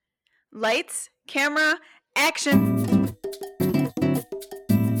Lights, camera, action.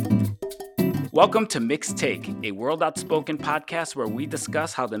 Welcome to Mixed Take, a World Outspoken podcast where we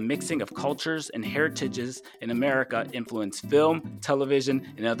discuss how the mixing of cultures and heritages in America influence film,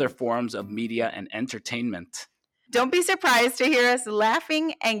 television, and other forms of media and entertainment. Don't be surprised to hear us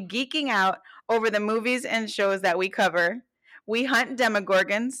laughing and geeking out over the movies and shows that we cover. We hunt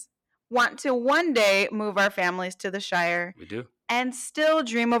demogorgons, want to one day move our families to the Shire, We do. and still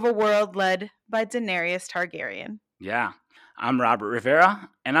dream of a world led by Daenerys Targaryen. Yeah. I'm Robert Rivera,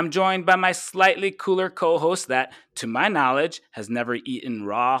 and I'm joined by my slightly cooler co-host that, to my knowledge, has never eaten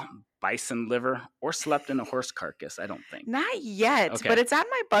raw bison liver or slept in a horse carcass, I don't think. Not yet, Okay. but it's on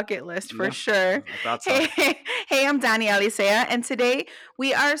my bucket list for Yeah, sure. I thought so. Hey, I'm Dani Alicea, and today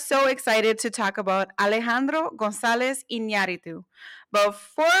we are so excited to talk about Alejandro González Iñárritu.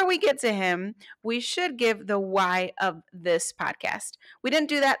 Before we get to him, we should give the why of this podcast. We didn't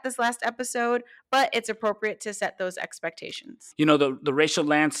do that this last episode, but it's appropriate to set those expectations. You know, the racial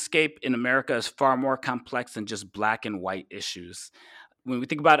landscape in America is far more complex than just black and white issues. When we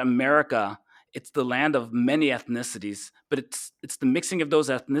think about America, it's the land of many ethnicities, but it's the mixing of those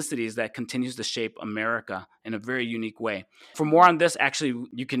ethnicities that continues to shape America in a very unique way. For more on this, actually,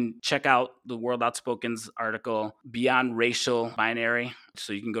 you can check out the World Outspoken's article, Beyond Racial Binary.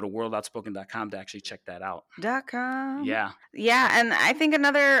 So you can go to worldoutspoken.com to actually check that out. .com. Yeah. Yeah, and I think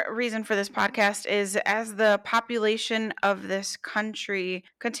another reason for this podcast is as the population of this country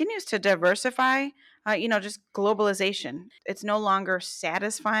continues to diversify, just globalization. It's no longer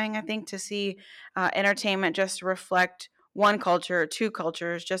satisfying, I think, to see entertainment just reflect one culture or two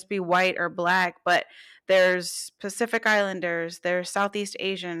cultures, just be white or black, but there's Pacific Islanders, there's Southeast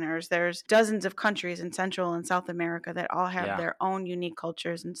Asianers, there's dozens of countries in Central and South America that all have their own unique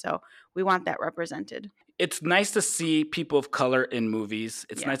cultures, and so we want that represented. It's nice to see people of color in movies.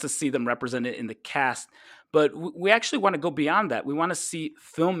 It's nice to see them represented in the cast. But we actually want to go beyond that. We want to see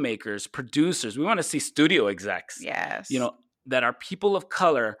filmmakers, producers. We want to see studio execs. Yes. That are people of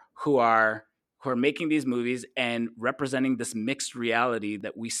color who are making these movies and representing this mixed reality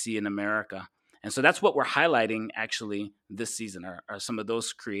that we see in America. And so that's what we're highlighting actually this season are some of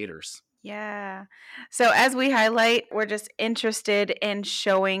those creators. Yeah. So as we highlight, we're just interested in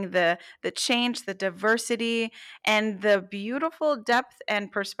showing the change, the diversity, and the beautiful depth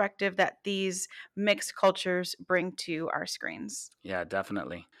and perspective that these mixed cultures bring to our screens. Yeah,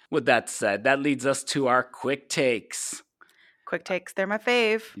 definitely. With that said, that leads us to our quick takes. Quick takes, they're my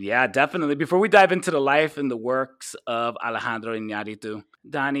fave. Yeah, definitely. Before we dive into the life and the works of Alejandro Iñárritu,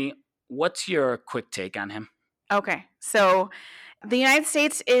 Dani, what's your quick take on him? Okay, so the United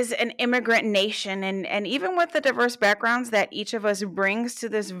States is an immigrant nation, and even with the diverse backgrounds that each of us brings to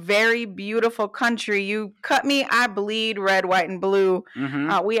this very beautiful country, you cut me, I bleed, red, white, and blue.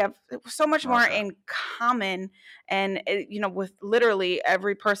 Mm-hmm. We have so much more in common, and with literally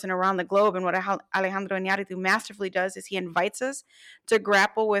every person around the globe. And what Alejandro Iñárritu masterfully does is he invites us to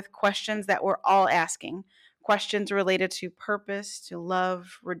grapple with questions that we're all asking, questions related to purpose, to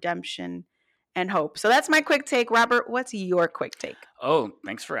love, redemption, and hope. So that's my quick take. Robert, what's your quick take? Oh,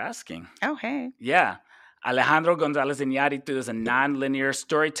 thanks for asking. Oh, hey. Yeah. Alejandro González Iñárritu is a non-linear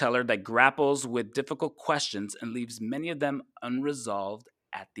storyteller that grapples with difficult questions and leaves many of them unresolved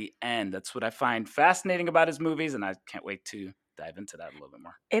at the end. That's what I find fascinating about his movies, and I can't wait to dive into that a little bit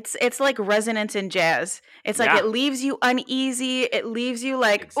more. It's like resonance in jazz. It's like it leaves you uneasy. It leaves you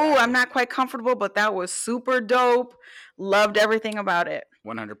like, oh, I'm not quite comfortable, but that was super dope. Loved everything about it.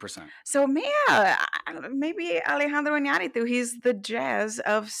 100%. So, maybe Alejandro Iñárritu, he's the jazz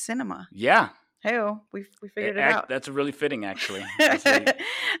of cinema. Yeah. Hey, we figured it out. That's really fitting, actually.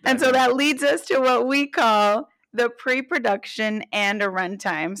 And so that leads us to what we call the pre-production and a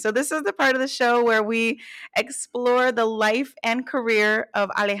runtime. So this is the part of the show where we explore the life and career of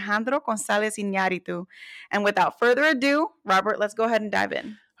Alejandro González Iñárritu. And without further ado, Robert, let's go ahead and dive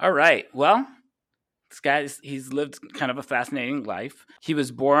in. All right. Well, this guy, he's lived kind of a fascinating life. He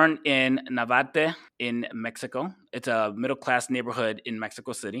was born in Navarte in Mexico. It's a middle-class neighborhood in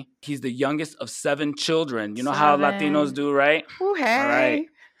Mexico City. He's the youngest of 7 children. You know how Latinos do, right? Ooh, hey. All right.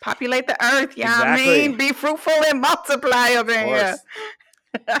 Populate the earth, Exactly. I mean, be fruitful and multiply over here.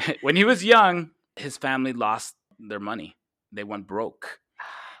 When he was young, his family lost their money. They went broke.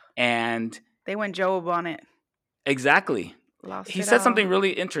 And they went Job on it. Exactly. He said something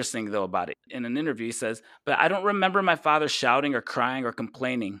really interesting, though, about it. In an interview, he says, but I don't remember my father shouting or crying or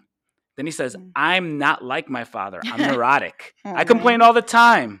complaining. Then he says, I'm not like my father. I'm neurotic. I complain all the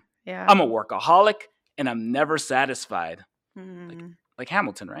time. Yeah. I'm a workaholic, and I'm never satisfied. Like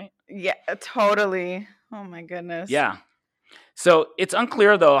Hamilton, right? Yeah, totally. Oh, my goodness. Yeah. So it's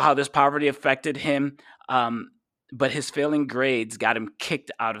unclear, though, how this poverty affected him. But his failing grades got him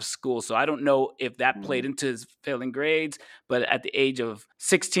kicked out of school. So I don't know if that played into his failing grades. But at the age of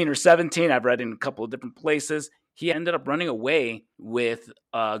 16 or 17, I've read in a couple of different places, he ended up running away with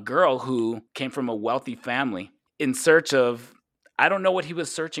a girl who came from a wealthy family in search of, I don't know what he was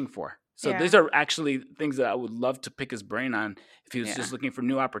searching for. So these are actually things that I would love to pick his brain on. If he was just looking for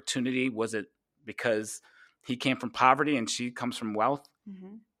new opportunity, was it because he came from poverty and she comes from wealth?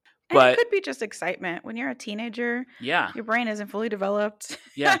 Mm-hmm. But it could be just excitement. When you're a teenager, your brain isn't fully developed.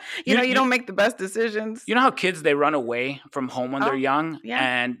 Yeah. you don't make the best decisions. You know how kids, they run away from home when they're young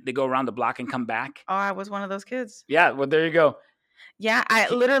and they go around the block and come back? Oh, I was one of those kids. Yeah, well, there you go. Yeah,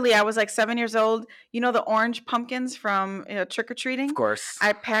 I was like 7 years old. You know the orange pumpkins from trick-or-treating? Of course.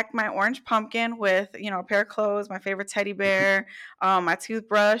 I packed my orange pumpkin with, a pair of clothes, my favorite teddy bear, my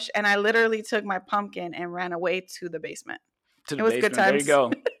toothbrush, and I literally took my pumpkin and ran away to the basement. It was good times. There you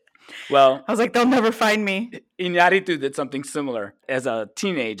go. Well, I was like, they'll never find me. Iñárritu did something similar. As a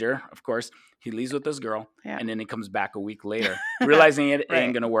teenager, of course, he leaves with this girl, and then he comes back a week later, realizing it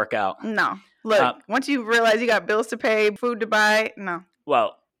ain't going to work out. No. Look, once you realize you got bills to pay, food to buy, no.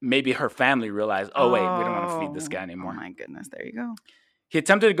 Well, maybe her family realized, wait, we don't want to feed this guy anymore. Oh, my goodness. There you go. He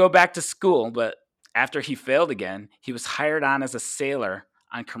attempted to go back to school, but after he failed again, he was hired on as a sailor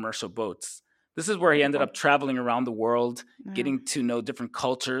on commercial boats. This is where he ended up traveling around the world, getting to know different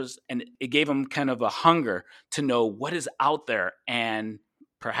cultures, and it gave him kind of a hunger to know what is out there, and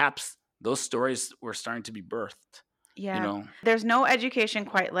perhaps those stories were starting to be birthed. Yeah. There's no education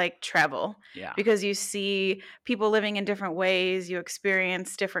quite like travel. Yeah. Because you see people living in different ways, you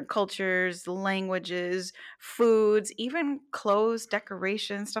experience different cultures, languages, foods, even clothes,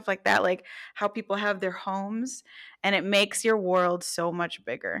 decorations, stuff like that, like how people have their homes, and it makes your world so much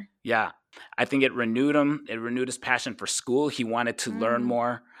bigger. Yeah. I think it renewed him. It renewed his passion for school. He wanted to learn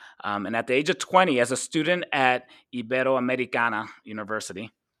more. And at the age of 20, as a student at Iberoamericana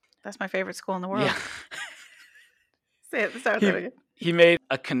University. That's my favorite school in the world. Yeah. Say it. Start that again. He made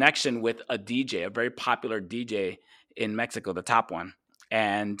a connection with a DJ, a very popular DJ in Mexico, the top one.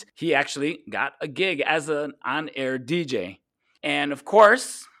 And he actually got a gig as an on-air DJ. And of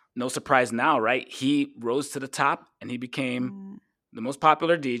course, no surprise now, right? He rose to the top and he became the most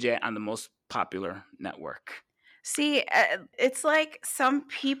popular DJ on the most popular network. See, it's like some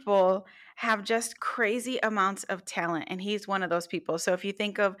people have just crazy amounts of talent, and he's one of those people. So if you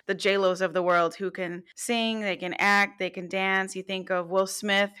think of the J-Los of the world who can sing, they can act, they can dance. You think of Will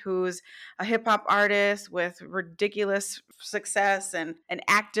Smith, who's a hip-hop artist with ridiculous success and an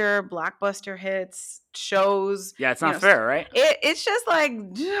actor, blockbuster hits, shows. Yeah, it's not fair, right? It's just like,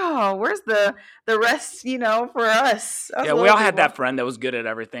 oh, where's the rest, for us? Yeah, we all had that friend that was good at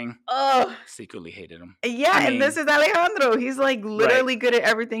everything. Oh, secretly hated him. Yeah, and this is Alejandro. He's like literally good at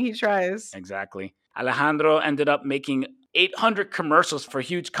everything he tries. Exactly. Alejandro ended up making 800 commercials for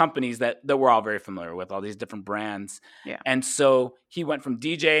huge companies that we're all very familiar with, all these different brands. Yeah. And so he went from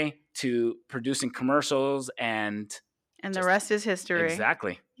DJ to producing commercials and the rest is history.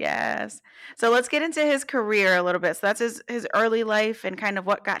 Exactly. Yes. So let's get into his career a little bit. So that's his early life and kind of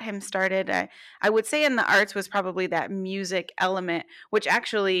what got him started. I would say in the arts was probably that music element, which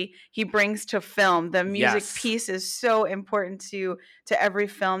actually he brings to film. The music piece is so important to every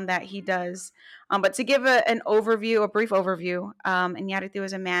film that he does. But to give a brief overview, Iñárritu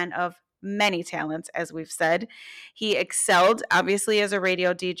is a man of many talents, as we've said. He excelled, obviously, as a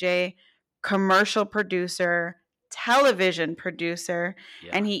radio DJ, commercial producer, television producer,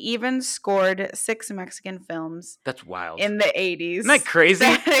 and he even scored 6 Mexican films. That's wild. In the 80s. Isn't that crazy?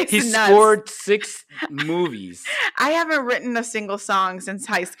 He scored 6 movies. I haven't written a single song since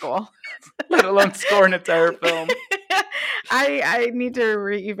high school. Let alone score an entire film. I need to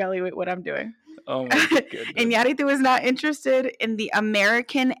reevaluate what I'm doing. Oh my goodness. Iñárritu is not interested in the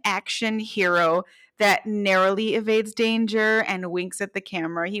American action hero that narrowly evades danger and winks at the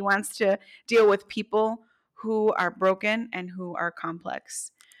camera. He wants to deal with people who are broken and who are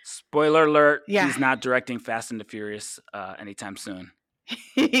complex. Spoiler alert, he's not directing Fast and the Furious anytime soon.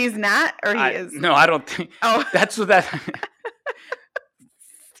 He's not? Or he is? No, I don't think. Oh. That's what that...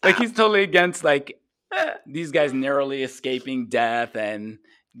 like, he's totally against, like, these guys narrowly escaping death and,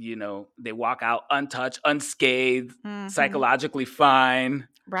 they walk out untouched, unscathed, psychologically fine.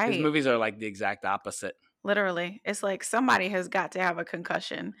 Right. His movies are, like, the exact opposite. Literally. It's like somebody has got to have a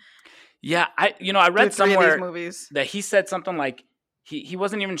concussion. Yeah, I read somewhere that he said something like he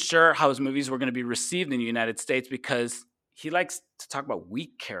wasn't even sure how his movies were going to be received in the United States because he likes to talk about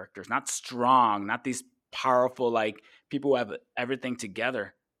weak characters, not strong, not these powerful, like, people who have everything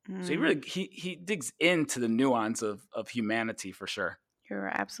together. So he Mm, really he digs into the nuance of humanity for sure. you're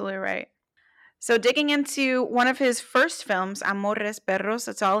absolutely right. So, digging into one of his first films, Amores Perros,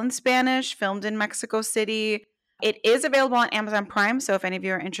 it's all in Spanish, filmed in Mexico City. It is available on Amazon Prime. So, if any of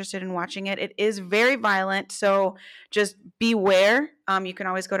you are interested in watching it, it is very violent. So, just beware. You can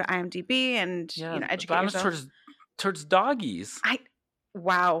always go to IMDb and Yeah, educate violence yourself. towards doggies.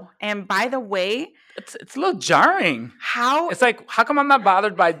 Wow. And by the way, It's a little jarring. how It's like, how come I'm not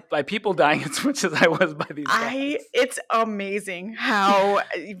bothered by people dying as much as I was by these dogs? it's amazing how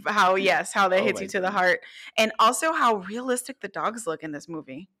yes, how that Oh hits my you to the goodness. heart, and also how realistic the dogs look in this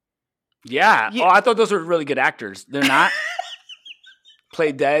movie. Yeah. You, Oh, I thought those were really good actors. They're not.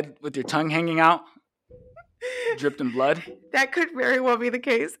 Play dead with your tongue hanging out, dripped in blood. that could very well be the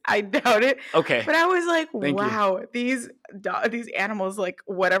case. I doubt it. Okay. But I was like, Thank you. wow, these animals, like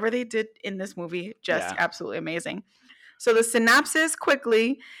whatever they did in this movie, just Yeah. absolutely amazing. So the synopsis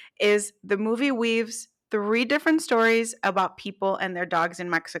quickly is the movie weaves 3 different stories about people and their dogs in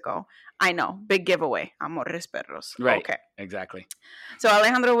Mexico. I know, big giveaway. Amores Perros. Right. Okay. Exactly. So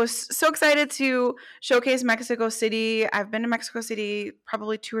Alejandro was so excited to showcase Mexico City. I've been to Mexico City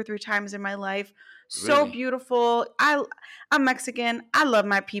probably 2 or 3 times in my life. So Really. beautiful. I'm Mexican. I love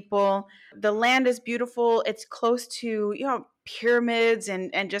my people. The land is beautiful. It's close to, pyramids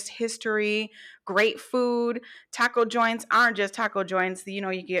and just history, great food. Taco joints aren't just taco joints.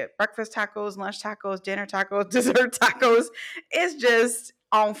 You get breakfast tacos, lunch tacos, dinner tacos, dessert tacos. It's just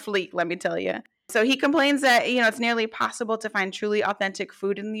on fleek, let me tell you. So he complains that, it's nearly possible to find truly authentic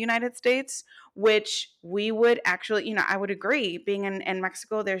food in the United States, which we would actually, I would agree. Being in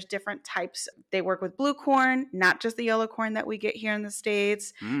Mexico, there's different types. They work with blue corn, not just the yellow corn that we get here in the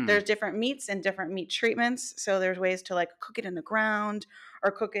States. Mm. There's different meats and different meat treatments. So there's ways to like cook it in the ground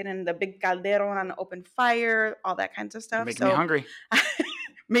or cook it in the big caldero on an open fire, all that kinds of You're stuff. making me So hungry.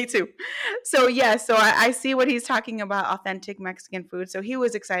 me too. So yeah, so I see what he's talking about, authentic Mexican food. So he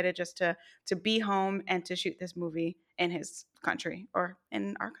was excited just to be home and to shoot this movie in his country or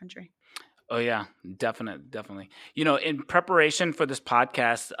in our country. Oh yeah, definitely. In preparation for this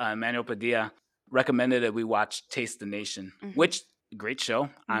podcast, Manuel Padilla recommended that we watch Taste the Nation, Mm-hmm. which great show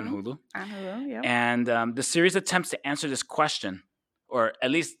on Mm-hmm. Hulu. On Hulu, yep. And the series attempts to answer this question, or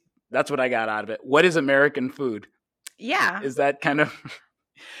at least that's what I got out of it. What is American food? Yeah. Is that kind of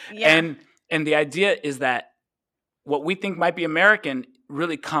Yeah. and the idea is that what we think might be American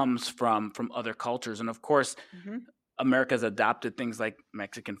really comes from other cultures, and of course, Mm-hmm. America's adopted things like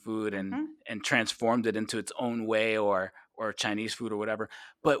Mexican food Mm-hmm. and transformed it into its own way or Chinese food or whatever.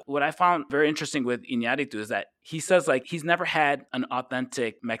 But what I found very interesting with Iñárritu is that he says like he's never had an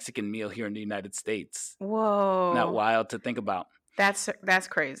authentic Mexican meal here in the United States. Whoa. Not wild to think about. That's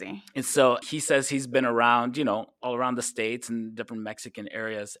crazy. And so he says he's been around, all around the States and different Mexican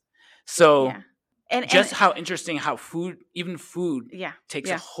areas. So Yeah. And just how interesting how food yeah. takes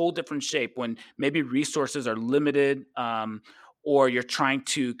Yeah. a whole different shape when maybe resources are limited, or you're trying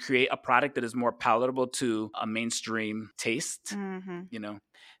to create a product that is more palatable to a mainstream taste. Mm-hmm.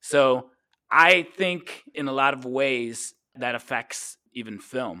 So I think in a lot of ways that affects even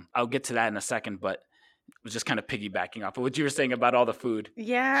film. I'll get to that in a second, but was just kind of piggybacking off of what you were saying about all the food.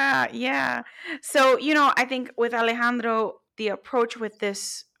 Yeah, yeah. So, I think with Alejandro, the approach with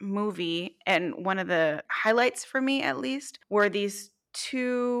this movie, and one of the highlights for me at least, were these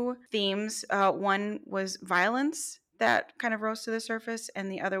 2 themes. One was violence that kind of rose to the surface,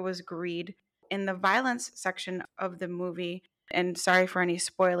 and the other was greed. In the violence section of the movie, and sorry for any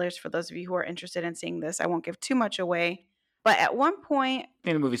spoilers for those of you who are interested in seeing this, I won't give too much away. But at one point, I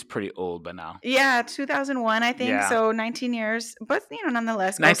think the movie's pretty old by now. yeah, 2001, I think. Yeah. So 19 years, but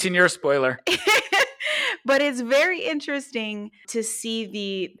nonetheless. 19-year spoiler. But it's very interesting to see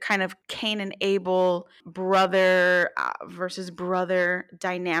the kind of Cain and Abel brother versus brother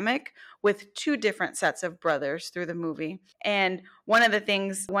dynamic with 2 different sets of brothers through the movie. And one of the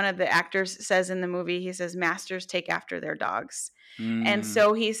things one of the actors says in the movie, he says, masters take after their dogs. And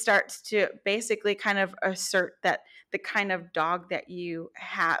so he starts to basically kind of assert that the kind of dog that you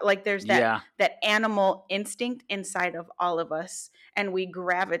have, like there's that animal instinct inside of all of us, and we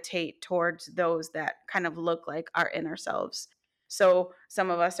gravitate towards those that kind of look like our inner selves. So some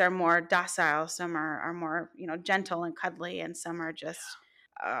of us are more docile, some are more, gentle and cuddly, and some are just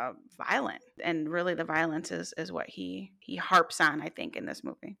violent. And really the violence is what he harps on, I think, in this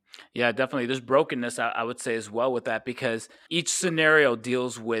movie. Yeah, definitely. There's brokenness, I would say, as well with that, because each scenario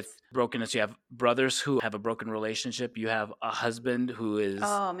deals with brokenness. You have brothers who have a broken relationship. You have a husband who is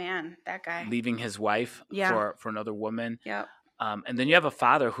Oh man, that guy leaving his wife for another woman. Yep. And then you have a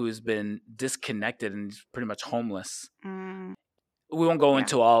father who has been disconnected and he's pretty much homeless. We won't go Yeah.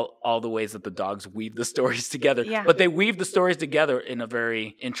 into all the ways that the dogs weave the stories together, Yeah. but they weave the stories together in a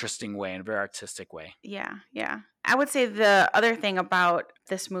very interesting way, in a very artistic way. Yeah, yeah. I would say the other thing about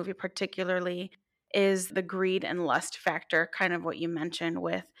this movie particularly is the greed and lust factor, kind of what you mentioned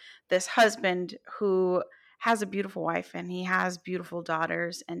with this husband who has a beautiful wife and he has beautiful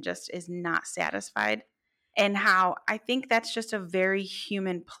daughters and just is not satisfied. And how I think that's just a very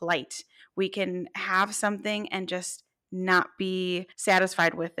human plight. We can have something and just not be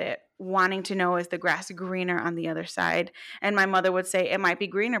satisfied with it, wanting to know, is the grass greener on the other side? And my mother would say it might be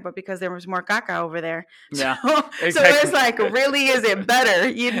greener, but because there was more caca over there. Yeah, So exactly. it's like, really, is it better?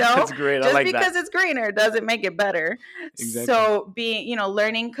 You know, That's great. I just like because that. it's greener doesn't make it better. Exactly. So being,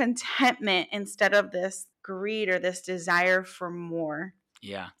 learning contentment instead of this greed or this desire for more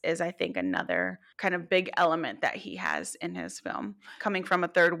Yeah. is, I think, another kind of big element that he has in his film. Coming from a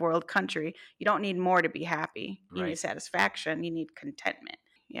third world country, you don't need more to be happy. You need Right. satisfaction. You need contentment.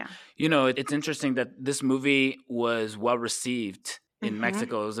 Yeah. It's interesting that this movie was well received in Mhm.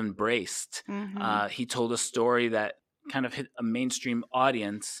 Mexico. It was embraced. Mhm. He told a story that kind of hit a mainstream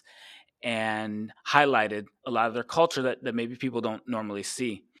audience and highlighted a lot of their culture that maybe people don't normally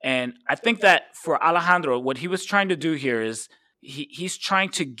see. And I think that for Alejandro, what he was trying to do here is he's trying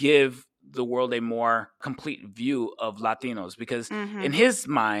to give the world a more complete view of Latinos, because in Mhm. his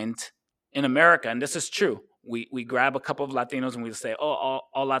mind, in America, and this is true, we grab a couple of Latinos and we say, oh,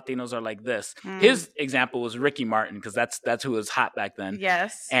 all Latinos are like this. His example was Ricky Martin, because that's who was hot back then.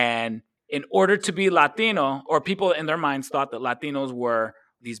 Yes. And in order to be Latino, or people in their minds thought that Latinos were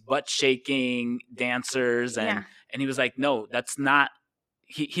these butt shaking dancers, and he was like, no, that's not.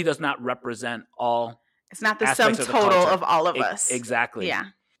 He does not represent all. It's not the sum aspects of the total culture. of all of us. Exactly. Yeah.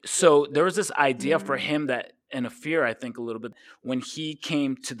 So there was this idea for him that, and a fear, I think, a little bit, when he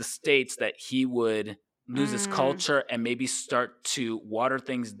came to the States, that he would lose his culture and maybe start to water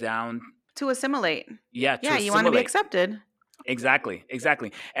things down. To assimilate. Yeah, to You want to be assimilate. accepted. Exactly.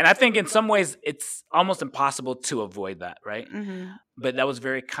 And I think in some ways it's almost impossible to avoid that, right? Mhm. But that was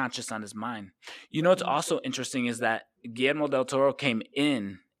very conscious on his mind. What's also interesting is that Guillermo del Toro came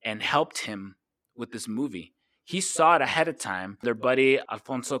in and helped him with this movie. He saw it ahead of time. Their buddy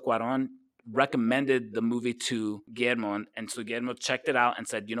Alfonso Cuarón recommended the movie to Guillermo, and so Guillermo checked it out and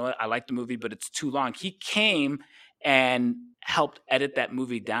said, you know what, I like the movie, but it's too long. He came and helped edit that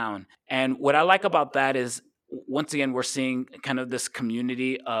movie down. And what I like about that is, once again, we're seeing kind of this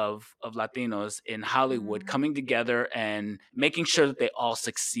community of Latinos in Hollywood coming together and making sure that they all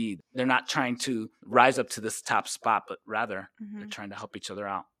succeed. They're not trying to rise up to this top spot, but rather they're trying to help each other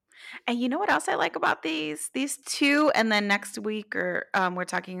out. And you know what else I like about these two, and then next week, or we're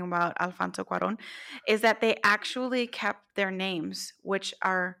talking about Alfonso Cuarón, is that they actually kept their names, which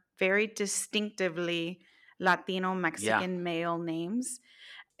are very distinctively Latino Mexican male names.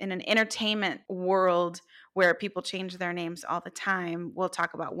 In an entertainment world where people change their names all the time, we'll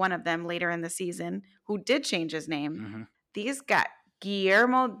talk about one of them later in the season who did change his name. These got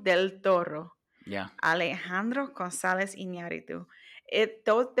Guillermo del Toro, Alejandro González Iñárritu.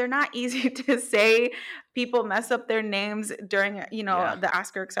 They're not easy to say. People mess up their names during the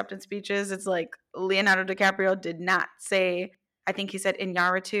Oscar acceptance speeches. It's like Leonardo DiCaprio did not say, I think he said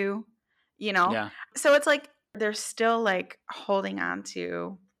Iñárritu, So it's like they're still like holding on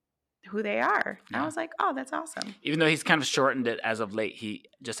to who they are. I was like, oh, that's awesome. Even though he's kind of shortened it as of late, he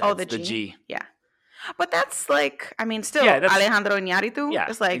just adds the G. Yeah. But that's like, I mean, still Alejandro Iñárritu. Yeah,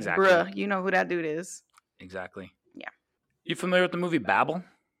 it's like, exactly. bruh, you know who that dude is. Exactly. Yeah. You familiar with the movie Babel?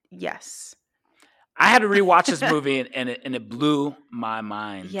 Yes. I had to rewatch this movie and it blew my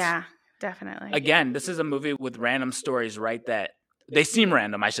mind. Yeah, definitely. Again, this is a movie with random stories, right? That they seem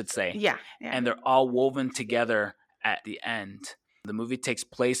random, I should say. Yeah. And they're all woven together at the end. The movie takes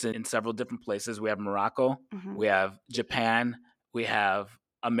place in several different places. We have Morocco, we have Japan, we have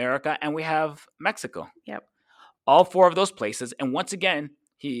America, and we have Mexico. Yep. All four of those places. And once again,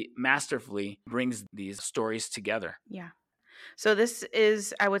 he masterfully brings these stories together. Yeah. So this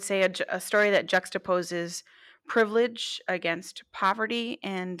is, I would say, a story that juxtaposes privilege against poverty.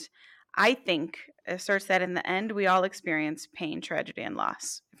 And I think asserts that in the end, we all experience pain, tragedy, and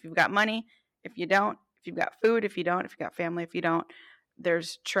loss. If you've got money, if you don't, if you've got food, if you don't, if you've got family, if you don't,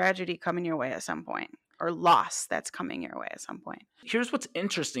 there's tragedy coming your way at some point, or loss that's coming your way at some point. Here's what's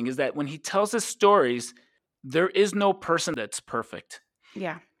interesting is that when he tells his stories, there is no person that's perfect.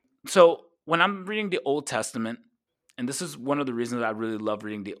 Yeah. So when I'm reading the Old Testament, and this is one of the reasons I really love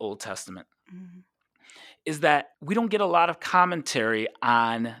reading the Old Testament, is that we don't get a lot of commentary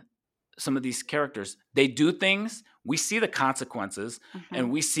on some of these characters. They do things, we see the consequences,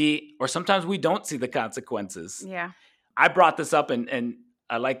 and we see, or sometimes we don't see the consequences. Yeah. I brought this up, and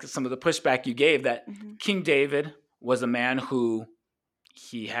I like some of the pushback you gave, that King David was a man who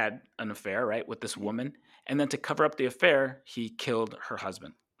he had an affair, right, with this woman. And then to cover up the affair, he killed her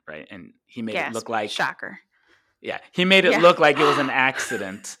husband, right? And he made it look like... Shocker. Yeah, he made it look like it was an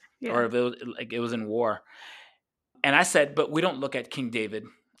accident or if it was, like it was in war. And I said, but we don't look at King David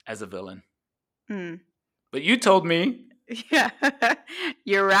as a villain. But you told me... Yeah,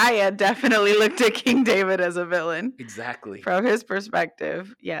 Uriah definitely looked at King David as a villain. Exactly. From his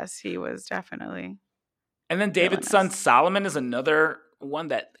perspective, yes, he was definitely... And then David's son Solomon is another one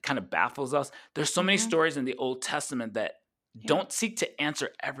that kind of baffles us. There's so many stories in the Old Testament that don't seek to answer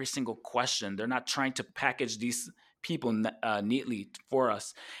every single question. They're not trying to package these people neatly for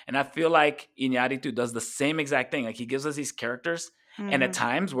us. And I feel like Iñárritu does the same exact thing. Like, he gives us these characters, and at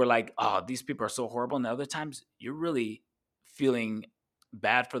times we're like, oh, these people are so horrible. And other times you're really feeling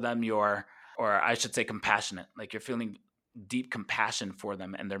bad for them. Or I should say compassionate. Like, you're feeling deep compassion for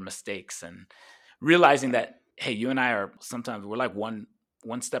them and their mistakes, and realizing that, hey, you and I are sometimes, we're like one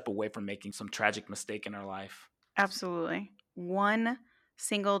step away from making some tragic mistake in our life. Absolutely. One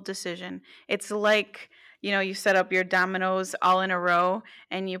single decision. It's like, you set up your dominoes all in a row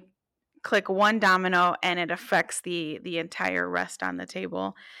and you click one domino and it affects the entire rest on the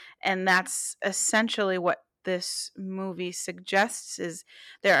table. And that's essentially what this movie suggests, is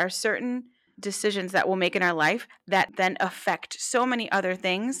there are certain decisions that we'll make in our life that then affect so many other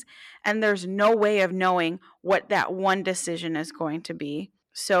things, and there's no way of knowing what that one decision is going to be.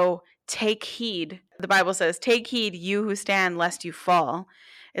 So take heed. The Bible says, take heed, you who stand, lest you fall.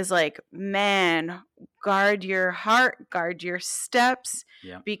 Is like, man, guard your heart, guard your steps,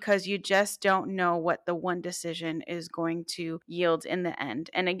 because you just don't know what the one decision is going to yield in the end.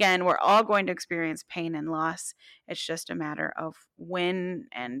 And again, we're all going to experience pain and loss. It's just a matter of when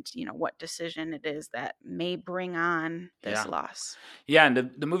and, what decision it is that may bring on this loss. Yeah,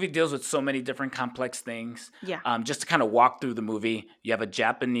 and the movie deals with so many different complex things. Yeah. Just to kind of walk through the movie, you have a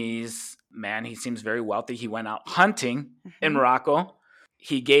Japanese man. He seems very wealthy. He went out hunting in Morocco.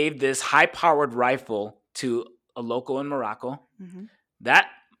 He gave this high-powered rifle to a local in Morocco. That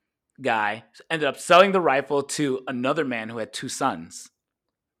guy ended up selling the rifle to another man who had two sons.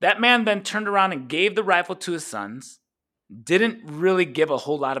 That man then turned around and gave the rifle to his sons. Didn't really give a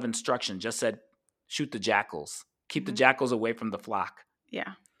whole lot of instruction. Just said, shoot the jackals. Keep the jackals away from the flock.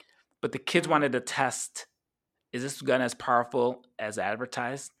 Yeah. But the kids wanted to test, is this gun as powerful as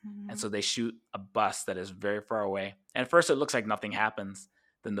advertised? And so they shoot a bus that is very far away. And at first it looks like nothing happens.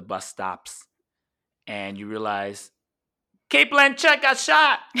 Then the bus stops. And you realize, Cate Blanchett got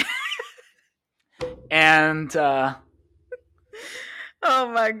shot! And oh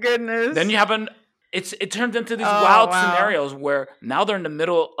my goodness. Then you have it turns into these wild scenarios where now they're in the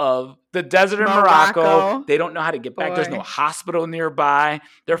middle of the desert in Morocco. They don't know how to get back. There's no hospital nearby.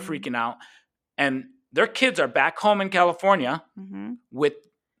 They're freaking out. And their kids are back home in California with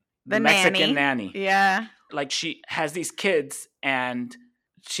the Mexican nanny. Yeah. Like, she has these kids and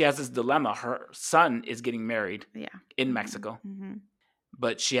she has this dilemma. Her son is getting married in Mexico,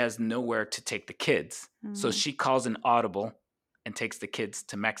 but she has nowhere to take the kids. So she calls an audible and takes the kids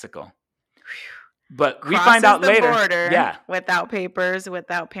to Mexico. But we find out later, border without papers,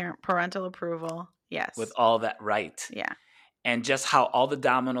 without parental approval. Yes. With all that right. Yeah. And just how all the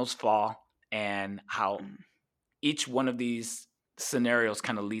dominoes fall, and how each one of these scenarios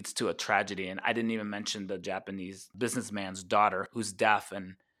kind of leads to a tragedy. And I didn't even mention the Japanese businessman's daughter who's deaf,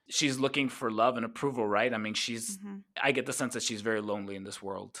 and she's looking for love and approval, right? I mean, I get the sense that she's very lonely in this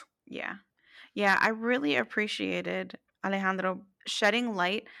world. Yeah. Yeah, I really appreciated Alejandro shedding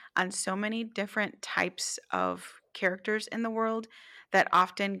light on so many different types of characters in the world that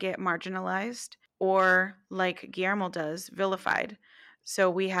often get marginalized, or, like Guillermo does, vilified. So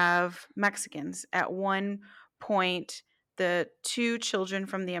we have Mexicans. At one point, the two children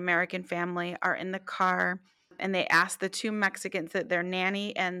from the American family are in the car, and they ask the two Mexicans, that their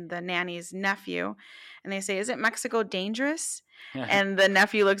nanny and the nanny's nephew, and they say, "Isn't Mexico dangerous?" And the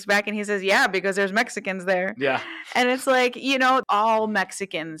nephew looks back and he says, "Yeah, because there's Mexicans there." Yeah. And it's like, all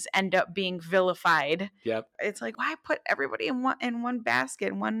Mexicans end up being vilified. Yep. It's like, why put everybody in one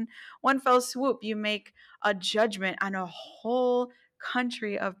basket, one fell swoop? You make a judgment on a whole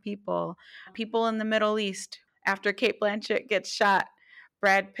country of people in the Middle East. After Cate Blanchett gets shot,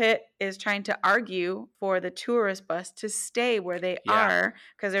 Brad Pitt is trying to argue for the tourist bus to stay where they are,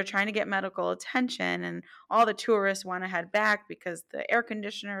 because they're trying to get medical attention, and all the tourists want to head back because the air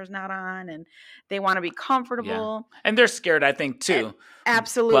conditioner is not on and they want to be comfortable. Yeah. And they're scared, I think, too.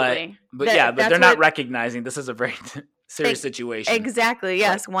 Absolutely. But they're not recognizing this is a very serious situation. Exactly.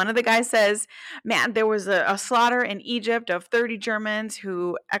 Yes. Right. One of the guys says, man, there was a slaughter in Egypt of 30 Germans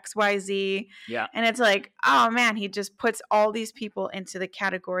who XYZ. Yeah. And it's like, oh man, he just puts all these people into the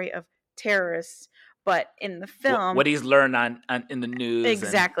category of terrorists. But in the film, what he's learned on in the news.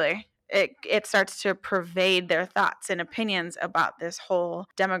 exactly. It starts to pervade their thoughts and opinions about this whole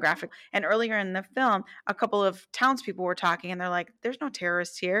demographic. And earlier in the film, a couple of townspeople were talking and they're like, there's no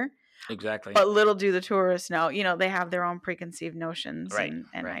terrorists here. Exactly. But little do the tourists know, they have their own preconceived notions Right,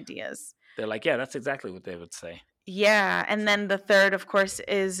 and right. ideas. They're like, yeah, that's exactly what they would say. Yeah. And then the third, of course,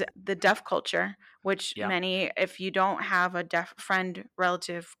 is the deaf culture, which Yeah. many, if you don't have a deaf friend,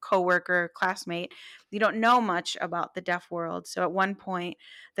 relative, coworker, classmate, you don't know much about the deaf world. So at one point,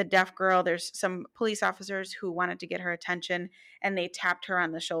 the deaf girl, there's some police officers who wanted to get her attention and they tapped her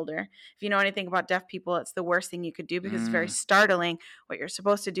on the shoulder. If you know anything about deaf people, it's the worst thing you could do because it's very startling. What you're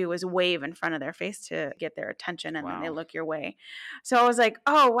supposed to do is wave in front of their face to get their attention, and then they look your way. So I was like,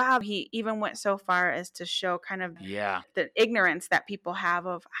 oh, wow. He even went so far as to show kind of the ignorance that people have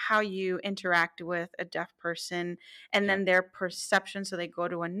of how you interact with a deaf person and then their perception. So they go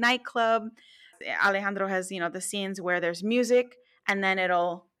to a nightclub. Alejandro has, the scenes where there's music and then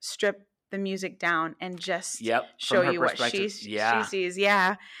it'll strip the music down and just show you what she sees.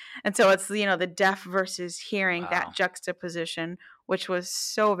 Yeah. And so it's, the deaf versus hearing, that juxtaposition, which was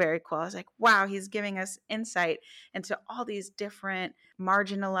so very cool. I was like, wow, he's giving us insight into all these different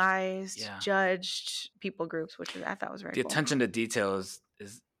marginalized, judged people groups, which I thought was very cool. The attention to detail is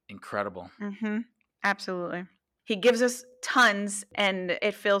incredible. Mm-hmm. Absolutely. He gives us tons, and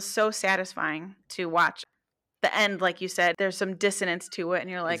it feels so satisfying to watch. The end, like you said, there's some dissonance to it, and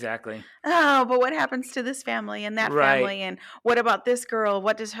you're like, exactly. Oh, but what happens to this family and that family, and what about this girl?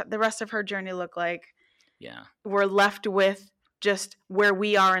 What does the rest of her journey look like? Yeah, we're left with just where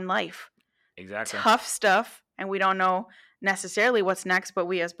we are in life. Exactly. Tough stuff, and we don't know necessarily what's next, but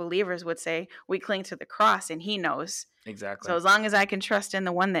we as believers would say we cling to the cross, and he knows. Exactly. So as long as I can trust in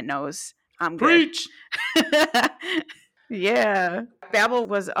the one that knows, I'm good. Preach. Yeah. Babel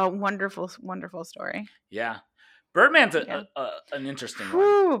was a wonderful, wonderful story. Yeah. Birdman's an interesting one.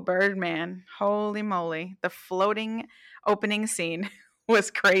 Whew, Birdman. Holy moly. The floating opening scene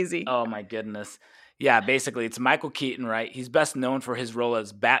was crazy. Oh, my goodness. Yeah, basically, it's Michael Keaton, right? He's best known for his role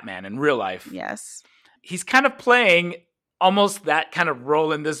as Batman in real life. Yes. He's kind of playing almost that kind of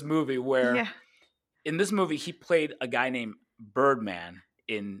role in this movie where in this movie, he played a guy named Birdman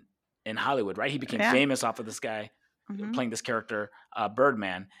in Hollywood, right? He became famous off of this guy playing this character,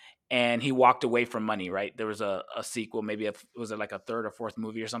 Birdman, and he walked away from money, right? There was a sequel, maybe was it like a third or fourth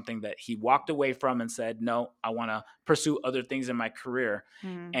movie or something that he walked away from and said, no, I want to pursue other things in my career.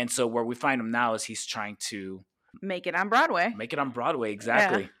 And so where we find him now is he's trying to make it on Broadway.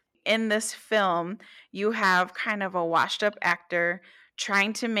 Exactly. Yeah. In this film, you have kind of a washed up actor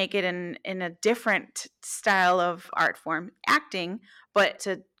trying to make it in a different style of art form, acting, but it's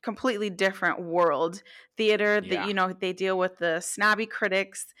a completely different world. Theater, that they deal with the snobby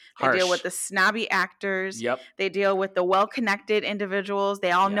critics, they deal with the snobby actors, they deal with the well-connected individuals. They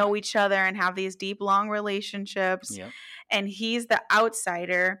all know each other and have these deep, long relationships. And he's the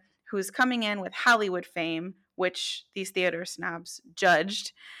outsider who's coming in with Hollywood fame, which these theater snobs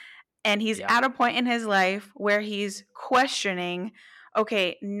judged. And he's at a point in his life where he's questioning,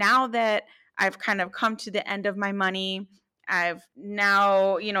 okay, now that I've kind of come to the end of my money, I've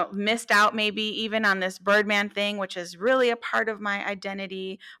now, missed out maybe even on this Birdman thing, which is really a part of my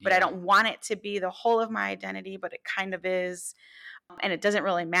identity, but I don't want it to be the whole of my identity, but it kind of is. And it doesn't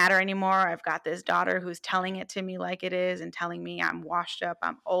really matter anymore. I've got this daughter who's telling it to me like it is and telling me I'm washed up,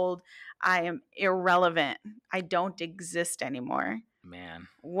 I'm old, I am irrelevant, I don't exist anymore. Man,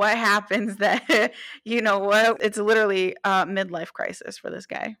 what happens that, it's literally a midlife crisis for this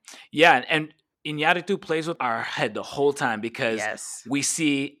guy. Yeah, and Iñárritu plays with our head the whole time because we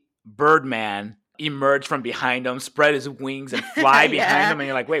see Birdman emerge from behind him, spread his wings and fly behind him, and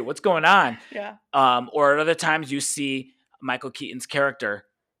you're like, wait, what's going on? Yeah. Or at other times you see Michael Keaton's character,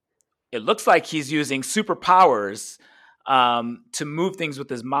 it looks like he's using superpowers to move things with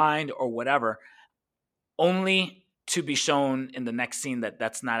his mind or whatever, only to be shown in the next scene that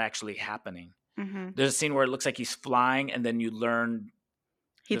that's not actually happening. Mm-hmm. There's a scene where it looks like he's flying, and then you learn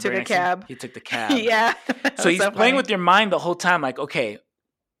he took a cab. He took the cab. Yeah. So he's playing with your mind the whole time, like, okay,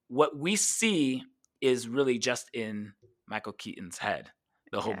 what we see is really just in Michael Keaton's head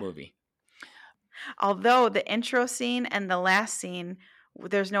the whole movie. Although the intro scene and the last scene,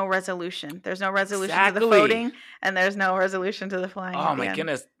 there's no resolution. There's no resolution to the floating, and there's no resolution to the flying. Oh my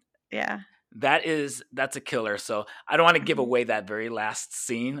goodness. Yeah. That's a killer. So I don't want to give away that very last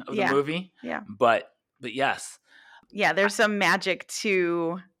scene of the movie. Yeah. But yes. Yeah, there's some magic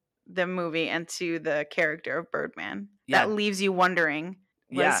to the movie and to the character of Birdman that Yeah. leaves you wondering,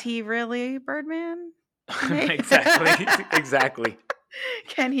 was Yeah. he really Birdman? May- Exactly. Exactly.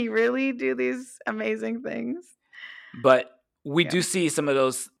 Can he really do these amazing things? But we Yeah. do see some of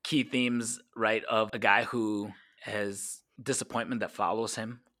those key themes, right, of a guy who has disappointment that follows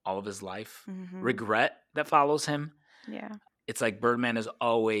him all of his life, Mhm. regret that follows him. Yeah. It's like Birdman is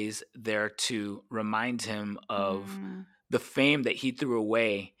always there to remind him of Mm. the fame that he threw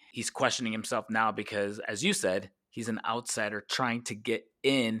away. He's questioning himself now because, as you said, he's an outsider trying to get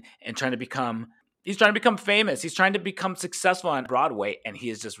in and trying to become famous. He's trying to become successful on Broadway, and he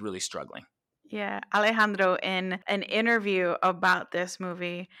is just really struggling. Yeah, Alejandro, in an interview about this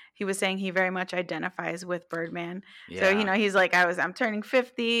movie, he was saying he very much identifies with Birdman. So, Yeah. he's like, I'm turning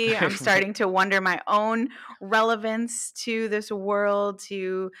 50. I'm starting to wonder my own relevance to this world,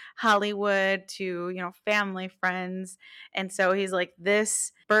 to Hollywood, to, family, friends. And so he's like,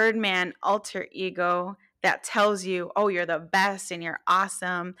 this Birdman alter ego that tells you, oh, you're the best and you're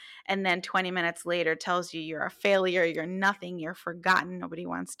awesome. And then 20 minutes later tells you you're a failure, you're nothing, you're forgotten, nobody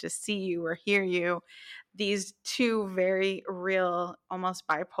wants to see you or hear you. These two very real, almost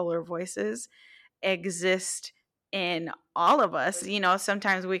bipolar voices exist in all of us.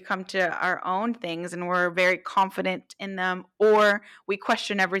 Sometimes we come to our own things and we're very confident in them, or we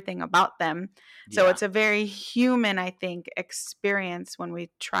question everything about them. So Yeah. it's a very human, I think, experience when we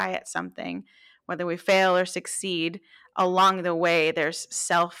try at something, whether we fail or succeed. Along the way, there's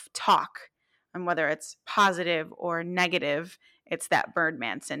self-talk, and whether it's positive or negative, it's that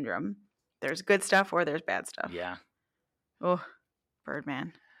Birdman syndrome. There's good stuff or there's bad stuff. Yeah. Oh,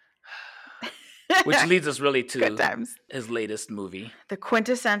 Birdman. Which leads us really Good to times. his latest movie, The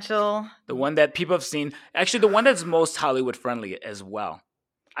quintessential. the one that people have seen. Actually, the one that's most Hollywood friendly as well.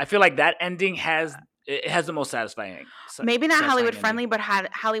 I feel like that ending has the most satisfying. Maybe not satisfying Hollywood ending. friendly, but had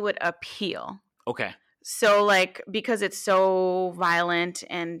Hollywood appeal. Okay. So, like, because it's so violent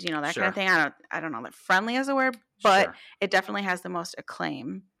and that kind Sure. of thing. I don't know that friendly is a word, but Sure. it definitely has the most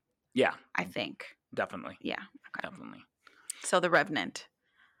acclaim. Yeah. I think. Definitely. Yeah. Okay. Definitely. So, The Revenant.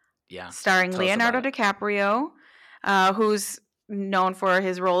 Yeah. Starring Tell us Leonardo about it. DiCaprio, who's known for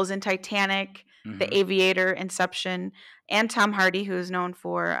his roles in Titanic, The Mhm. Aviator, Inception, and Tom Hardy, who's known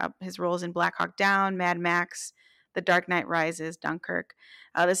for his roles in Black Hawk Down, Mad Max, The Dark Knight Rises, Dunkirk.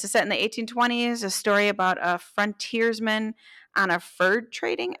 This is set in the 1820s, a story about a frontiersman on a fur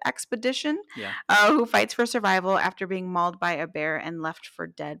trading expedition Yeah. who fights for survival after being mauled by a bear and left for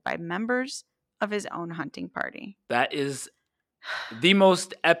dead by members of his own hunting party. That is the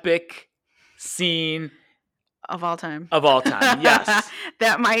most epic scene Of all time. of all time. Yes.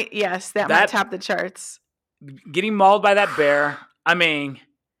 that might top the charts. Getting mauled by that bear. I mean,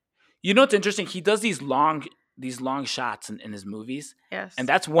 what's interesting? He does these long shots in his movies. Yes. And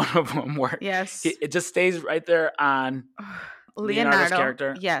that's one of them where yes. it just stays right there on Leonardo's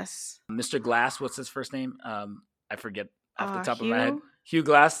character. Yes. Mr. Glass, what's his first name? I forget off the top of my head. Hugh? Hugh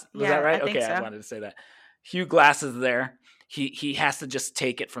Glass, was that right? I think so. I wanted to say that. Hugh Glass is there. He has to just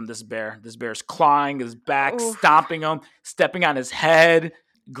take it from this bear. This bear's clawing his back, Oof. stomping him, stepping on his head,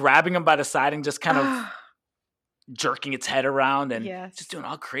 grabbing him by the side and just kind of jerking its head around and Yes. just doing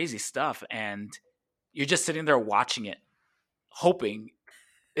all crazy stuff. And you're just sitting there watching it, hoping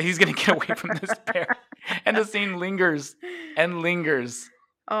that he's going to get away from this bear. And the scene lingers and lingers.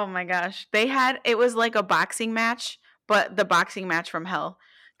 Oh my gosh. It was like a boxing match, but the boxing match from hell.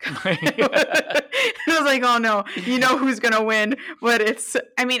 It was like, oh no, you know who's gonna win, but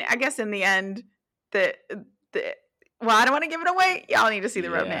I guess in the end, well, I don't want to give it away. Y'all need to see The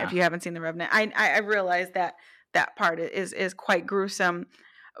Revenant if you haven't seen The Revenant. I realize that part is quite gruesome,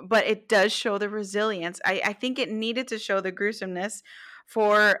 but it does show the resilience. I think it needed to show the gruesomeness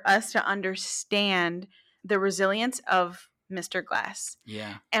for us to understand the resilience of Mr. Glass.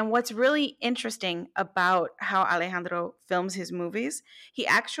 Yeah. And what's really interesting about how Alejandro films his movies, he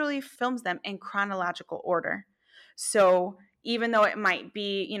actually films them in chronological order. So even though it might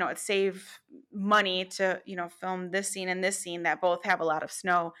be, it save money to, film this scene and this scene that both have a lot of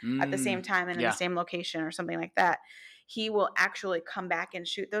snow at the same time and in the same location or something like that, he will actually come back and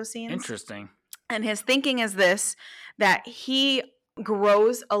shoot those scenes. Interesting. And his thinking is this, that he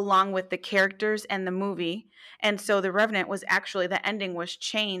grows along with the characters and the movie. And so The Revenant was actually, the ending was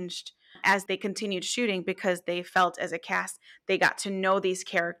changed as they continued shooting because they felt as a cast they got to know these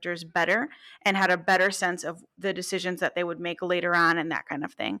characters better and had a better sense of the decisions that they would make later on and that kind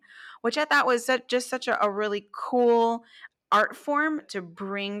of thing, which I thought was just such a really cool art form to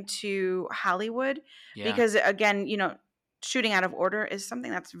bring to Hollywood. Yeah. Because again, shooting out of order is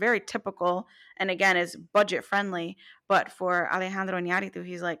something that's very typical and again is budget friendly. But for Alejandro Iñárritu,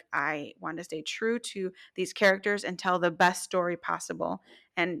 he's like, I want to stay true to these characters and tell the best story possible.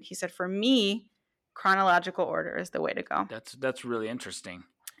 And he said, for me, chronological order is the way to go. That's really interesting.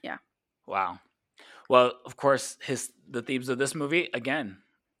 Yeah. Wow. Well, of course, the themes of this movie again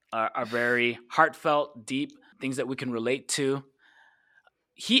are very heartfelt, deep, things that we can relate to.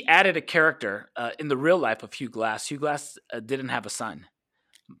 He added a character in the real life of Hugh Glass. Hugh Glass didn't have a son.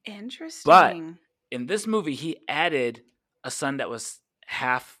 Interesting. But in this movie, he added a son that was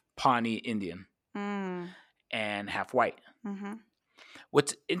half Pawnee Indian and half white. Mm-hmm.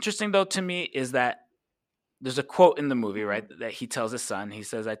 What's interesting, though, to me is that there's a quote in the movie, right, that he tells his son. He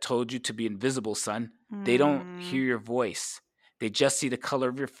says, I told you to be invisible, son. They don't hear your voice. They just see the color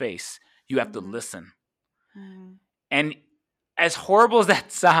of your face. You have to listen. And as horrible as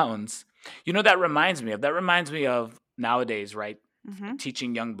that sounds, that reminds me of nowadays, right?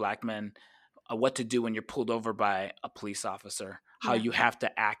 Teaching young black men what to do when you're pulled over by a police officer, how you have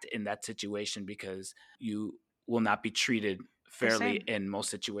to act in that situation because you will not be treated fairly in most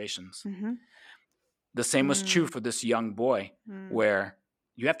situations. The same was true for this young boy, where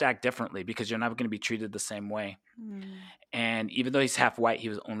you have to act differently because you're not going to be treated the same way. And even though he's half white, he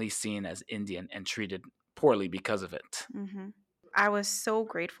was only seen as Indian and treated poorly because of it. I was so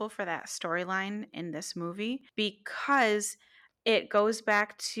grateful for that storyline in this movie because it goes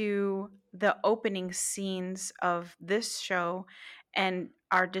back to the opening scenes of this show and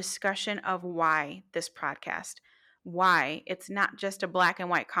our discussion of why this podcast, why it's not just a black and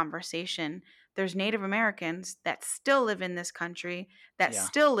white conversation. There's Native Americans that still live in this country, that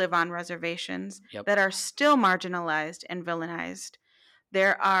still live on reservations, that are still marginalized and villainized.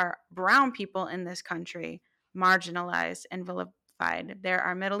 There are brown people in this country marginalized and vilified. There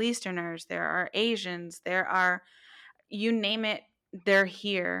are Middle Easterners, there are Asians, there are, you name it, they're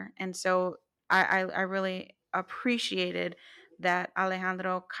here. And so I really appreciated that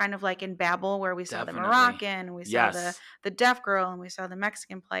Alejandro, kind of like in Babel, where we saw the Moroccan, we saw the deaf girl, and we saw the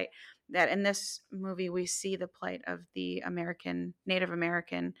Mexican plight, that in this movie we see the plight of the Native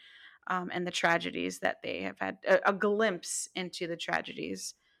American, and the tragedies that they have had, a glimpse into the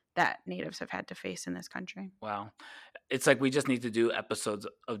tragedies that Natives have had to face in this country. Wow. It's like we just need to do episodes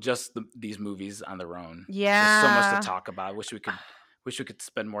of just these movies on their own. Yeah. There's so much to talk about. Wish we could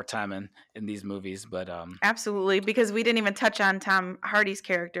spend more time in these movies, but absolutely, because we didn't even touch on Tom Hardy's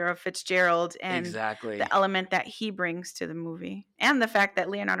character of Fitzgerald and the element that he brings to the movie, and the fact that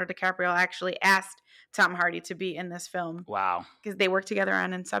Leonardo DiCaprio actually asked Tom Hardy to be in this film. Wow. Because they worked together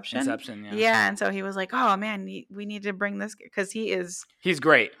on Inception. Yeah. Yeah, and so he was like, oh man, we need to bring this, because he's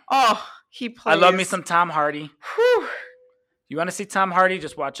great. Oh, he plays. I love me some Tom Hardy. Whew. You want to see Tom Hardy?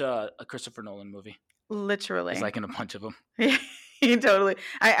 Just watch a Christopher Nolan movie. Literally. He's like in a bunch of them. Totally.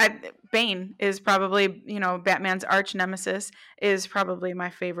 Bane is probably, Batman's arch nemesis, is probably my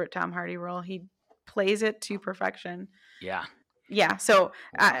favorite Tom Hardy role. He plays it to perfection. Yeah. Yeah. So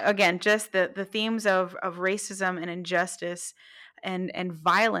again, just the themes of racism and injustice and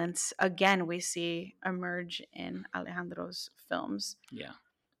violence, again, we see emerge in Alejandro's films. Yeah.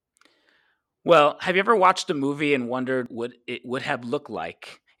 Well, have you ever watched a movie and wondered what it would have looked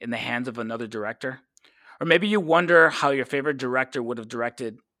like in the hands of another director? Or maybe you wonder how your favorite director would have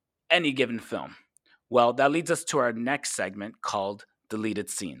directed any given film. Well, that leads us to our next segment called Deleted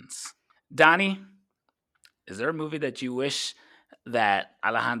Scenes. Donnie, is there a movie that you wish that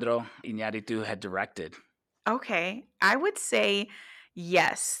Alejandro Iñárritu had directed? Okay, I would say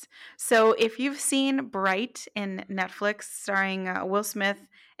yes. So if you've seen Bright in Netflix, starring Will Smith,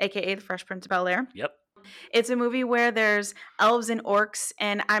 aka The Fresh Prince of Bel-Air. Yep. It's a movie where there's elves and orcs,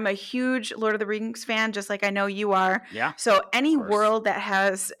 and I'm a huge Lord of the Rings fan, just like I know you are. Yeah. So any world that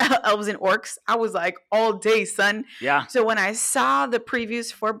has elves and orcs, I was like, all day, son. Yeah. So when I saw the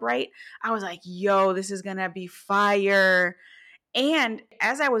previews for Bright, I was like, yo, this is going to be fire. And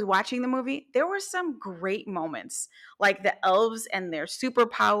as I was watching the movie, there were some great moments, like the elves and their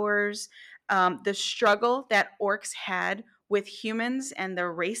superpowers, the struggle that orcs had with humans and the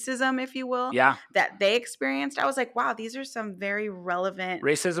racism, if you will, that they experienced. I was like, wow, these are some very relevant...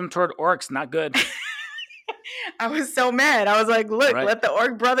 Racism toward orcs, not good. I was so mad. I was like, look, let the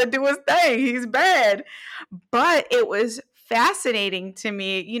orc brother do his thing. He's bad. But it was fascinating to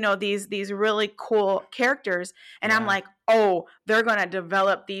me, these really cool characters. And I'm like, oh, they're going to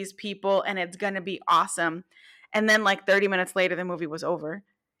develop these people and it's going to be awesome. And then like 30 minutes later, the movie was over.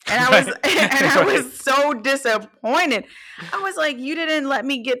 And I was so disappointed. I was like, you didn't let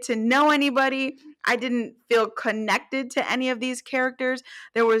me get to know anybody. I didn't feel connected to any of these characters.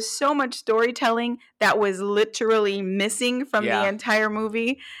 There was so much storytelling that was literally missing from the entire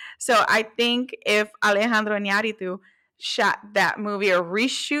movie. So I think if Alejandro Iñárritu shot that movie or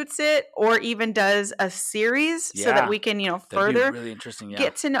reshoots it or even does a series so that we can, further that'd be really interesting,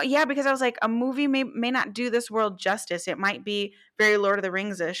 get to know. Yeah, because I was like, a movie may not do this world justice. It might be very Lord of the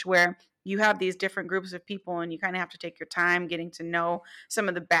Rings-ish, where you have these different groups of people and you kind of have to take your time getting to know some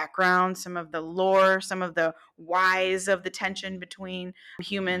of the background, some of the lore, some of the whys of the tension between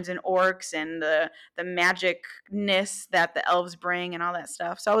humans and orcs and the magicness that the elves bring and all that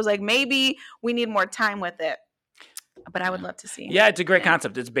stuff. So I was like, maybe we need more time with it. But I would love to see. Yeah, it's a great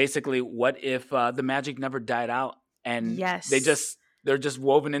concept. It's basically, what if the magic never died out and they're just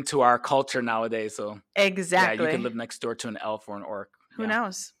woven into our culture nowadays. So exactly, you could live next door to an elf or an orc. Who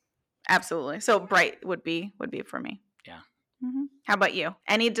knows? Absolutely. So Bright would be for me. Yeah. Mm-hmm. How about you?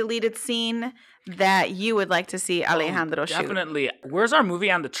 Any deleted scene that you would like to see Alejandro shoot? Definitely. Where's our movie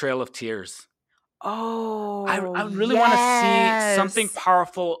on the Trail of Tears? Oh, I really want to see something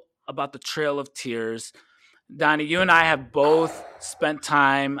powerful about the Trail of Tears. Donnie, you and I have both spent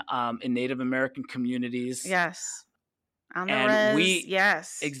time in Native American communities. Yes. On the res.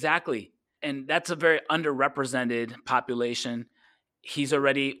 Yes. Exactly. And that's a very underrepresented population. He's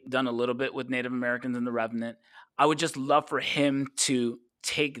already done a little bit with Native Americans in The Revenant. I would just love for him to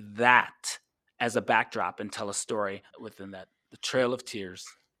take that as a backdrop and tell a story within that, the Trail of Tears.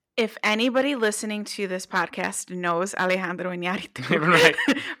 If anybody listening to this podcast knows Alejandro Iñárritu,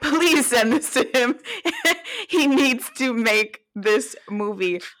 please send this to him. He needs to make this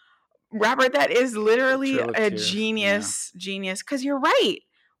movie. Robert, that is literally a genius. Because you're right.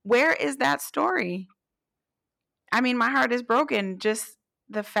 Where is that story? I mean, my heart is broken. Just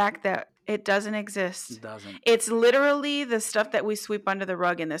the fact that it doesn't exist. It doesn't. It's literally the stuff that we sweep under the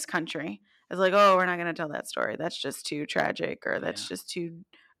rug in this country. It's like, oh, we're not going to tell that story. That's just too tragic, or that's just too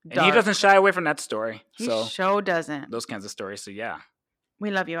dark. And he doesn't shy away from that story. He sure doesn't. Those kinds of stories. So, yeah. We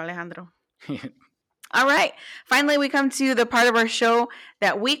love you, Alejandro. All right. Finally, we come to the part of our show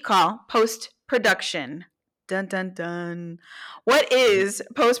that we call post-production. Dun, dun, dun. What is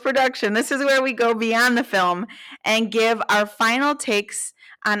post-production? This is where we go beyond the film and give our final takes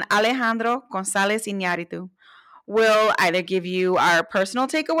on Alejandro González Iñárritu. We'll either give you our personal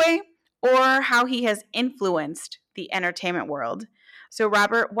takeaway or how he has influenced the entertainment world. So,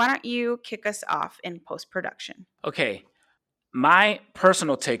 Robert, why don't you kick us off in post-production? Okay. My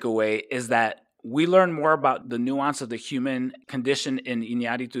personal takeaway is that we learn more about the nuance of the human condition in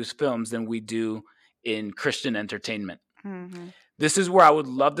Iñárritu's films than we do in Christian entertainment. Mm-hmm. This is where I would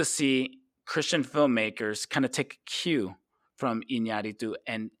love to see Christian filmmakers kind of take a cue from Iñárritu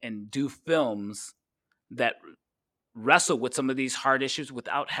and do films that wrestle with some of these hard issues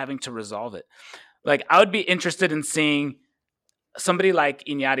without having to resolve it. Like, I would be interested in seeing somebody like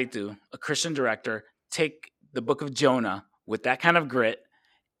Iñárritu, a Christian director, take the Book of Jonah with that kind of grit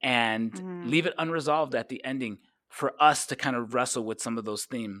and leave it unresolved at the ending for us to kind of wrestle with some of those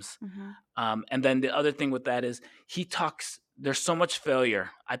themes. Mm-hmm. And then the other thing with that is there's so much failure.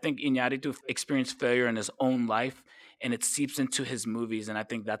 I think Iñárritu experienced failure in his own life, and it seeps into his movies. And I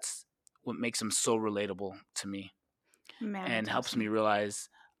think that's what makes him so relatable to me. And helps me realize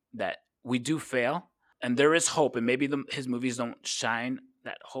that we do fail and there is hope. And maybe his movies don't shine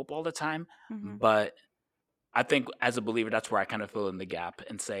that hope all the time, but I think as a believer, that's where I kind of fill in the gap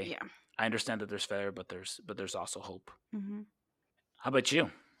and say, I understand that there's failure, but there's also hope. Mm-hmm. How about you?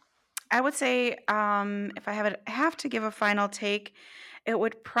 I would say if I have to give a final take, it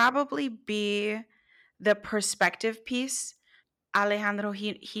would probably be the perspective piece. Alejandro,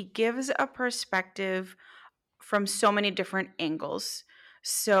 he gives a perspective from so many different angles.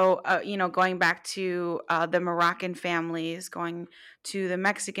 So, going back to the Moroccan families, going to the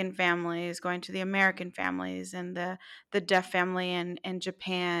Mexican families, going to the American families, and the deaf family in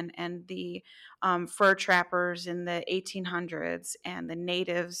Japan, and the fur trappers in the 1800s, and the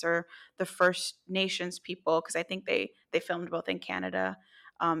natives or the First Nations people, because I think they filmed both in Canada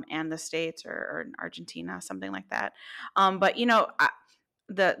and the States or in Argentina, something like that. But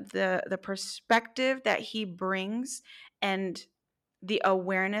the perspective that he brings and the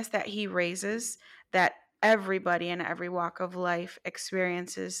awareness that he raises that everybody in every walk of life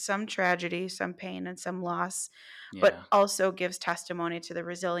experiences some tragedy, some pain, and some loss, but also gives testimony to the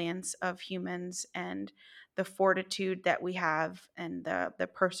resilience of humans and the fortitude that we have and the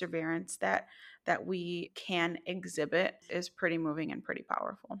perseverance that we can exhibit is pretty moving and pretty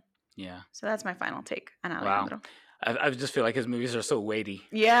powerful. Yeah. So that's my final take on Alejandro. Wow. I just feel like his movies are so weighty.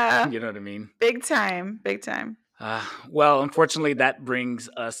 Yeah. You know what I mean? Big time. Big time. Well, unfortunately, that brings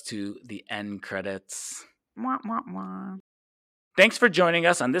us to the end credits. Wah, wah, wah. Thanks for joining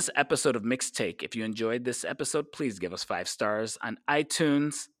us on this episode of Mixed Take. If you enjoyed this episode, please give us 5 stars on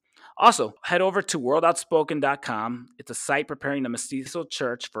iTunes. Also, head over to worldoutspoken.com. It's a site preparing the Mestizo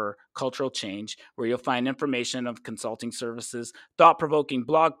Church for cultural change, where you'll find information of consulting services, thought-provoking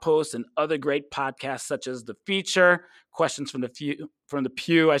blog posts, and other great podcasts such as The Feature, Questions from the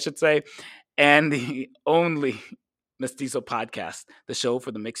Pew, I should say, and the only Mestizo podcast, the show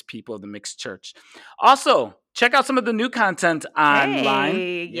for the mixed people of the mixed church. Also, check out some of the new content online.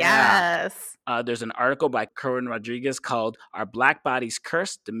 Hey, yes. There's an article by Kerwin Rodriguez called Are Black Bodies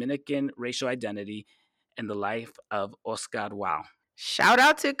Cursed? Dominican Racial Identity and the Life of Oscar Wow. Shout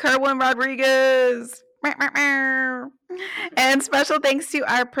out to Kerwin Rodriguez. And special thanks to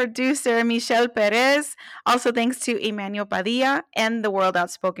our producer, Michelle Perez. Also, thanks to Emmanuel Padilla and the World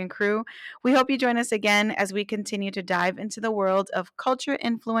Outspoken crew. We hope you join us again as we continue to dive into the world of culture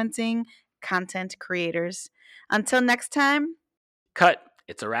influencing content creators. Until next time. Cut.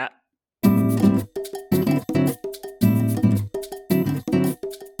 It's a wrap.